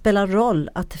att det spelar roll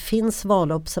att det finns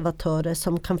valobservatörer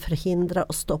som kan förhindra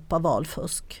och stoppa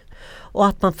valfusk. Och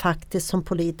att man faktiskt som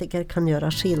politiker kan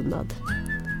göra skillnad.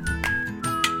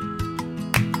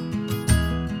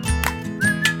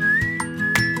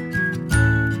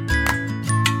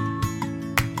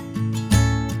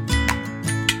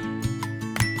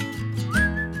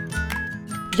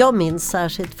 Jag minns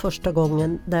särskilt första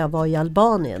gången när jag var i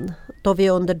Albanien, då vi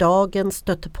under dagen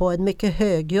stötte på en mycket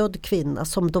högljudd kvinna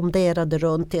som domderade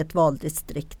runt i ett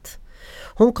valdistrikt.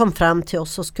 Hon kom fram till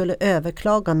oss och skulle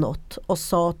överklaga något och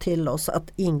sa till oss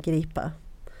att ingripa.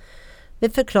 Vi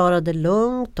förklarade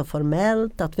lugnt och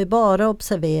formellt att vi bara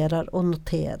observerar och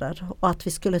noterar och att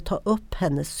vi skulle ta upp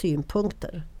hennes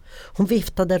synpunkter. Hon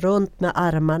viftade runt med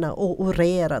armarna och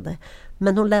orerade,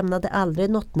 men hon lämnade aldrig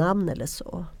något namn eller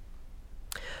så.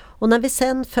 Och när vi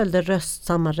sen följde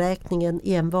röstsammanräkningen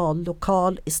i en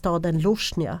vallokal i staden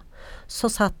Lushnja så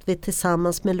satt vi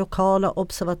tillsammans med lokala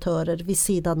observatörer vid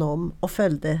sidan om och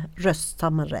följde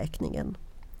röstsammanräkningen.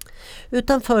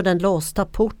 Utanför den låsta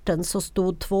porten så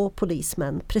stod 2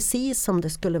 polismän, precis som det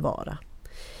skulle vara.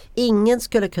 Ingen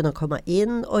skulle kunna komma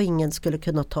in och ingen skulle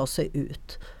kunna ta sig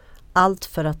ut. Allt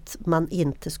för att man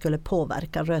inte skulle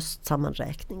påverka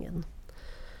röstsammanräkningen.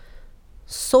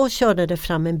 Så körde det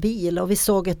fram en bil och vi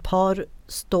såg ett par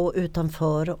stå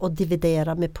utanför och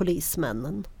dividera med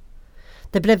polismännen.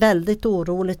 Det blev väldigt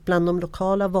oroligt bland de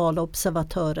lokala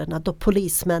valobservatörerna då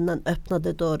polismännen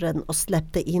öppnade dörren och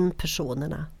släppte in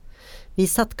personerna. Vi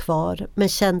satt kvar men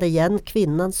kände igen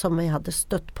kvinnan som vi hade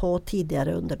stött på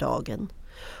tidigare under dagen.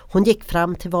 Hon gick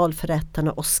fram till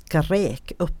valförrättarna och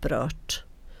skrek upprört.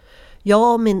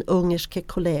 Jag och min ungerske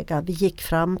kollega, vi gick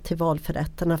fram till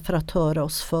valförrättarna för att höra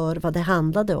oss för vad det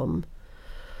handlade om.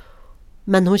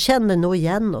 Men hon kände nog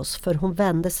igen oss för hon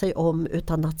vände sig om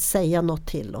utan att säga något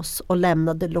till oss och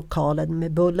lämnade lokalen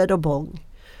med buller och bång.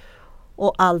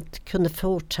 Och allt kunde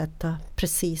fortsätta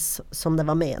precis som det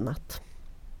var menat.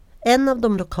 En av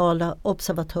de lokala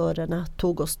observatörerna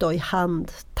tog oss då i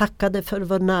hand, tackade för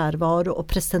vår närvaro och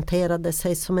presenterade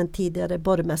sig som en tidigare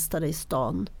borgmästare i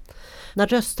stan. När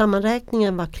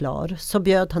röstsammanräkningen var klar så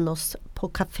bjöd han oss på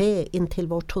café in till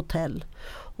vårt hotell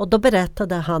och då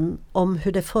berättade han om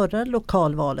hur det förra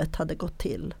lokalvalet hade gått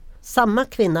till. Samma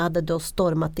kvinna hade då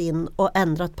stormat in och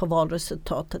ändrat på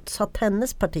valresultatet så att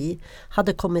hennes parti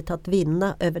hade kommit att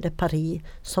vinna över det parti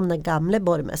som den gamle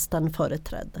borgmästaren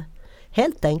företrädde.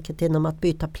 Helt enkelt genom att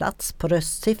byta plats på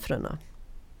röstsiffrorna.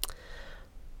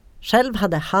 Själv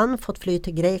hade han fått fly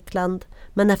till Grekland,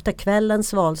 men efter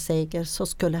kvällens valseger så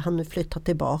skulle han nu flytta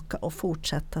tillbaka och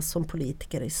fortsätta som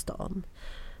politiker i stan.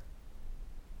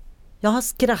 Jag har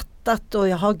skrattat och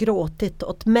jag har gråtit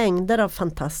åt mängder av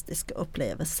fantastiska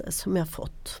upplevelser som jag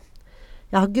fått.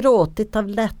 Jag har gråtit av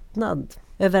lättnad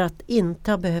över att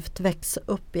inte ha behövt växa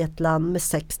upp i ett land med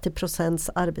 60%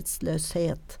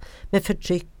 arbetslöshet, med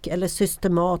förtryck eller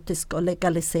systematisk och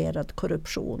legaliserad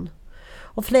korruption.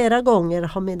 Och flera gånger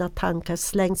har mina tankar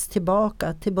slängts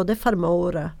tillbaka till både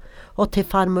farmora och till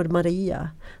farmor Maria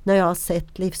när jag har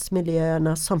sett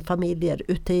livsmiljöerna som familjer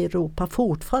ute i Europa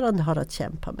fortfarande har att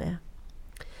kämpa med.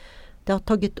 Det har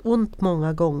tagit ont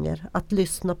många gånger att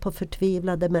lyssna på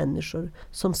förtvivlade människor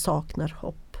som saknar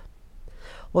hopp.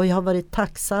 Och jag har varit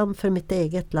tacksam för mitt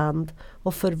eget land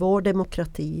och för vår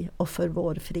demokrati och för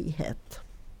vår frihet.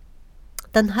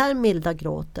 Den här milda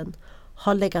gråten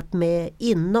har legat med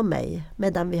inom mig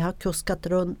medan vi har kuskat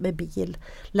runt med bil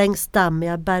längs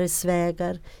dammiga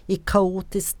bergsvägar, i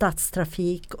kaotisk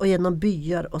stadstrafik och genom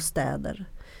byar och städer.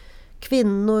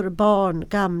 Kvinnor, barn,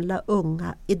 gamla,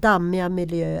 unga i dammiga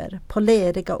miljöer, på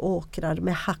leriga åkrar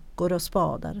med hackor och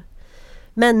spadar.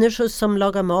 Människor som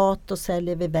lagar mat och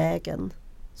säljer vid vägen.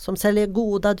 Som säljer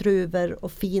goda druvor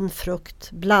och fin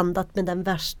frukt blandat med den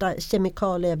värsta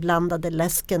kemikalieblandade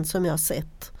läsken som jag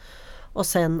sett. Och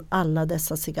sen alla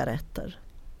dessa cigaretter.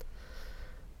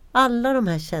 Alla de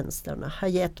här känslorna har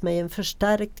gett mig en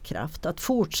förstärkt kraft att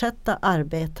fortsätta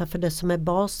arbeta för det som är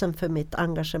basen för mitt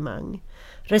engagemang.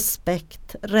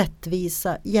 Respekt,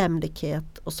 rättvisa,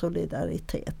 jämlikhet och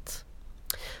solidaritet.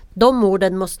 De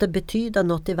orden måste betyda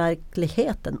något i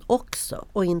verkligheten också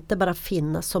och inte bara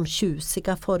finnas som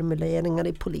tjusiga formuleringar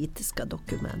i politiska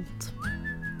dokument.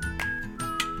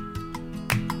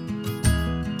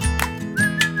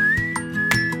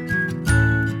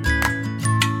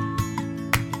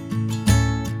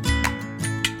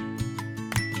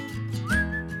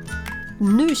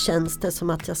 Nu känns det som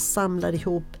att jag samlar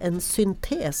ihop en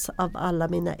syntes av alla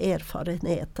mina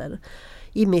erfarenheter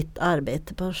i mitt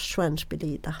arbete på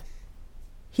Schwärzbielida.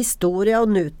 Historia och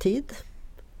nutid,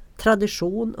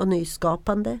 tradition och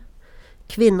nyskapande,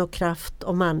 kvinnokraft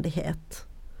och manlighet.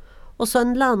 Och så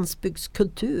en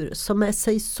landsbygdskultur som är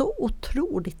sig så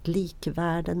otroligt lik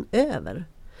världen över.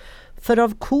 För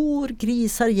av kor,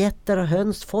 grisar, getter och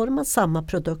höns formas samma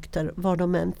produkter var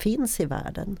de än finns i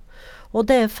världen. Och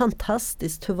det är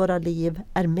fantastiskt hur våra liv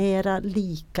är mera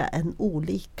lika än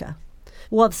olika.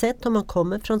 Oavsett om man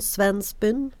kommer från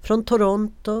Svensbyn, från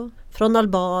Toronto, från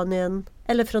Albanien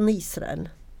eller från Israel.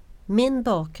 Min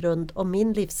bakgrund och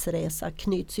min livsresa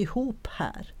knyts ihop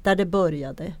här, där det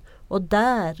började. Och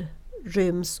där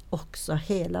ryms också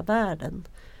hela världen.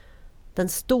 Den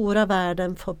stora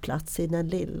världen får plats i den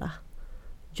lilla.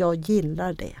 Jag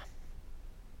gillar det.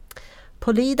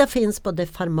 På Lida finns både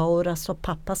farmoras och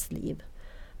pappas liv.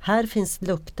 Här finns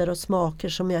lukter och smaker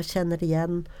som jag känner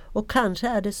igen och kanske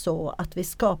är det så att vi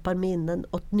skapar minnen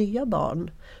åt nya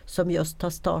barn som just har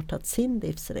startat sin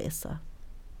livsresa.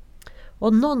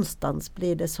 Och någonstans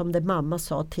blir det som det mamma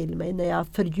sa till mig när jag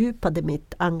fördjupade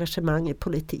mitt engagemang i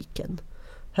politiken.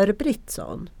 Hör Britt,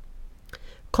 sa hon.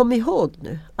 Kom ihåg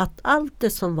nu att allt det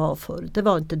som var förr, det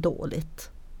var inte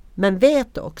dåligt. Men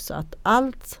vet också att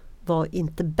allt var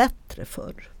inte bättre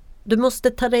förr. Du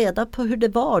måste ta reda på hur det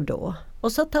var då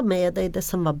och så ta med dig det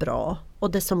som var bra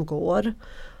och det som går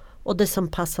och det som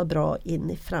passar bra in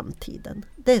i framtiden.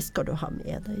 Det ska du ha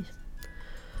med dig.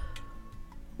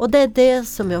 Och det är det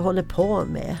som jag håller på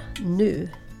med nu,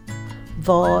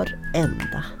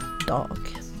 varenda dag.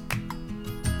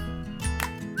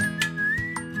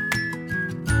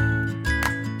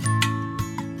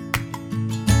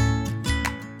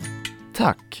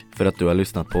 Tack för att du har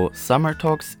lyssnat på Summer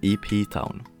Talks i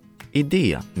P-Town.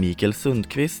 Idé Mikael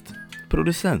Sundqvist,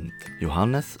 producent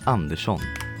Johannes Andersson.